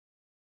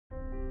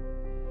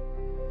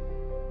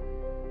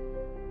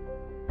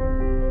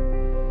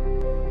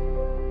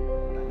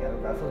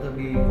Sơn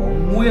Bi có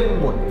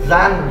nguyên một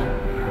gian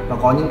và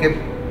có những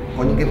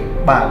cái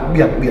bảng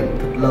biển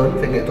thật lớn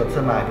về nghệ thuật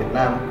sơn mài Việt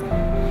Nam,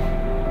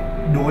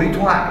 đối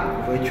thoại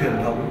với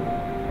truyền thống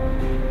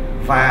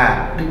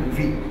và định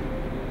vị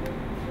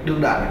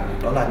đương đại.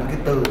 Đó là những cái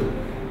từ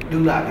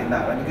đương đại hiện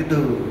đại, là những cái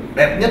từ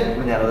đẹp nhất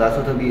mà nhà đấu giá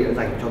Sơn Bi đã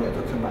dành cho nghệ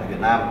thuật sơn mài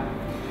Việt Nam.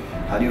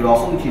 Điều đó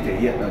không chỉ thể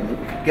hiện ở những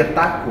kiệt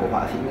tác của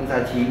họa sĩ Nguyễn Gia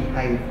Trí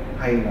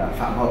hay là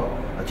Phạm Hậu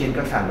ở trên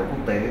các sàn đấu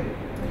quốc tế,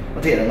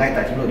 có thể là ngay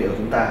tại chính nội địa của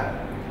chúng ta.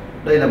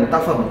 Đây là một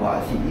tác phẩm của họa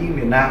sĩ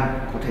miền Nam,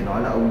 có thể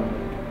nói là ông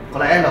có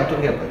lẽ là ông tốt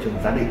nghiệp ở trường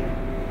Gia Định,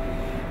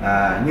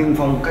 nhưng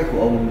phong cách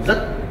của ông rất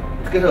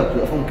kết hợp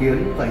giữa phong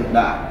kiến và hiện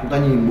đại. Chúng ta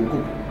nhìn bố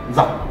cục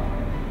dọc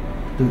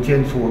từ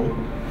trên xuống,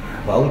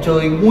 và ông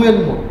chơi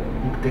nguyên một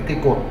cái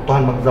cột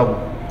toàn bằng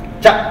rồng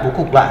chặn bố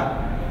cục lại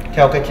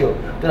theo cái chiều,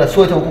 tức là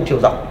xuôi theo bố cục chiều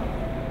dọc,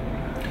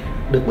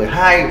 được bởi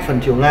hai phần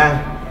chiều ngang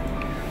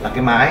là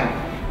cái mái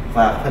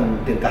và phần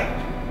tiền cảnh.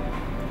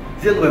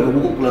 Riêng về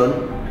bố cục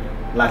lớn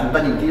là chúng ta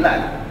nhìn kỹ lại,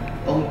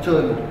 ông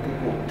chơi một cái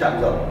cột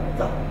chặn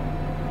dọc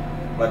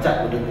và chặn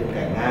một đường tiền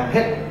cảnh ngang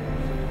hết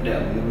để ở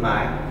miếng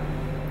mái.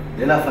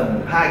 Đấy là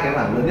hai cái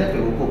mảng lớn nhất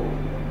về bố cục.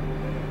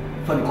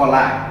 Phần còn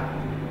lại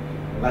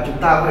là chúng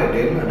ta có thể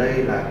đếm ở đây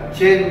là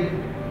trên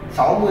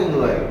 60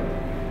 người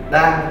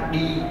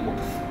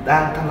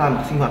đang tham gia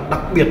một sinh hoạt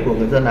đặc biệt của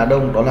người dân Á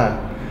Đông, đó là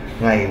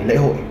ngày lễ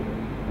hội.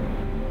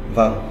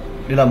 Vâng,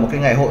 đây là một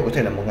cái ngày hội, có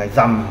thể là một ngày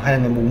rằm hay là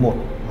ngày mùng 1,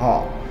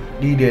 họ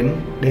đi đến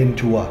đền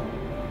chùa.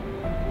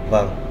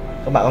 Vâng,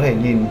 các bạn có thể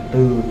nhìn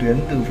từ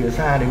phía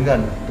xa đến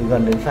gần, từ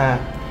gần đến xa,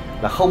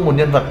 là không một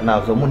nhân vật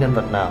nào giống một nhân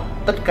vật nào.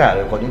 Tất cả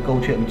đều có những câu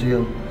chuyện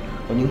riêng,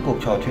 có những cuộc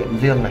trò chuyện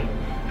riêng này.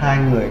 Hai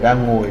người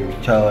đang ngồi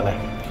chờ này,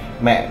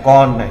 mẹ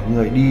con này,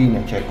 người đi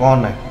này, trẻ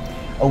con này,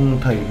 ông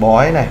thầy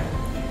bói này,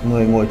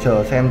 người ngồi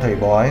chờ xem thầy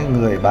bói,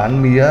 người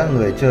bán mía,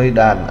 người chơi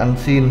đàn ăn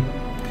xin,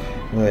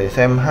 người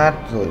xem hát,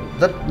 rồi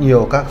rất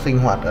nhiều các sinh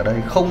hoạt ở đây,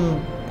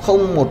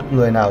 không một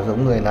người nào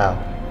giống người nào.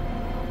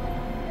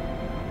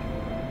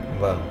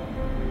 Vâng,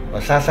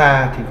 và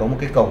xa thì có một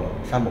cái cổng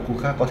sang một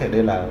khu khác, có thể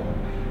đây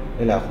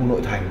là khu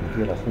nội thành,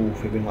 kia là khu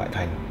phía bên ngoại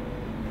thành.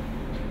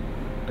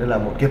 Đây là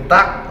một kiệt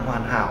tác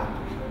hoàn hảo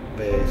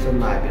về sơn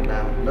mài Việt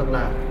Nam lớp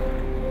Nam.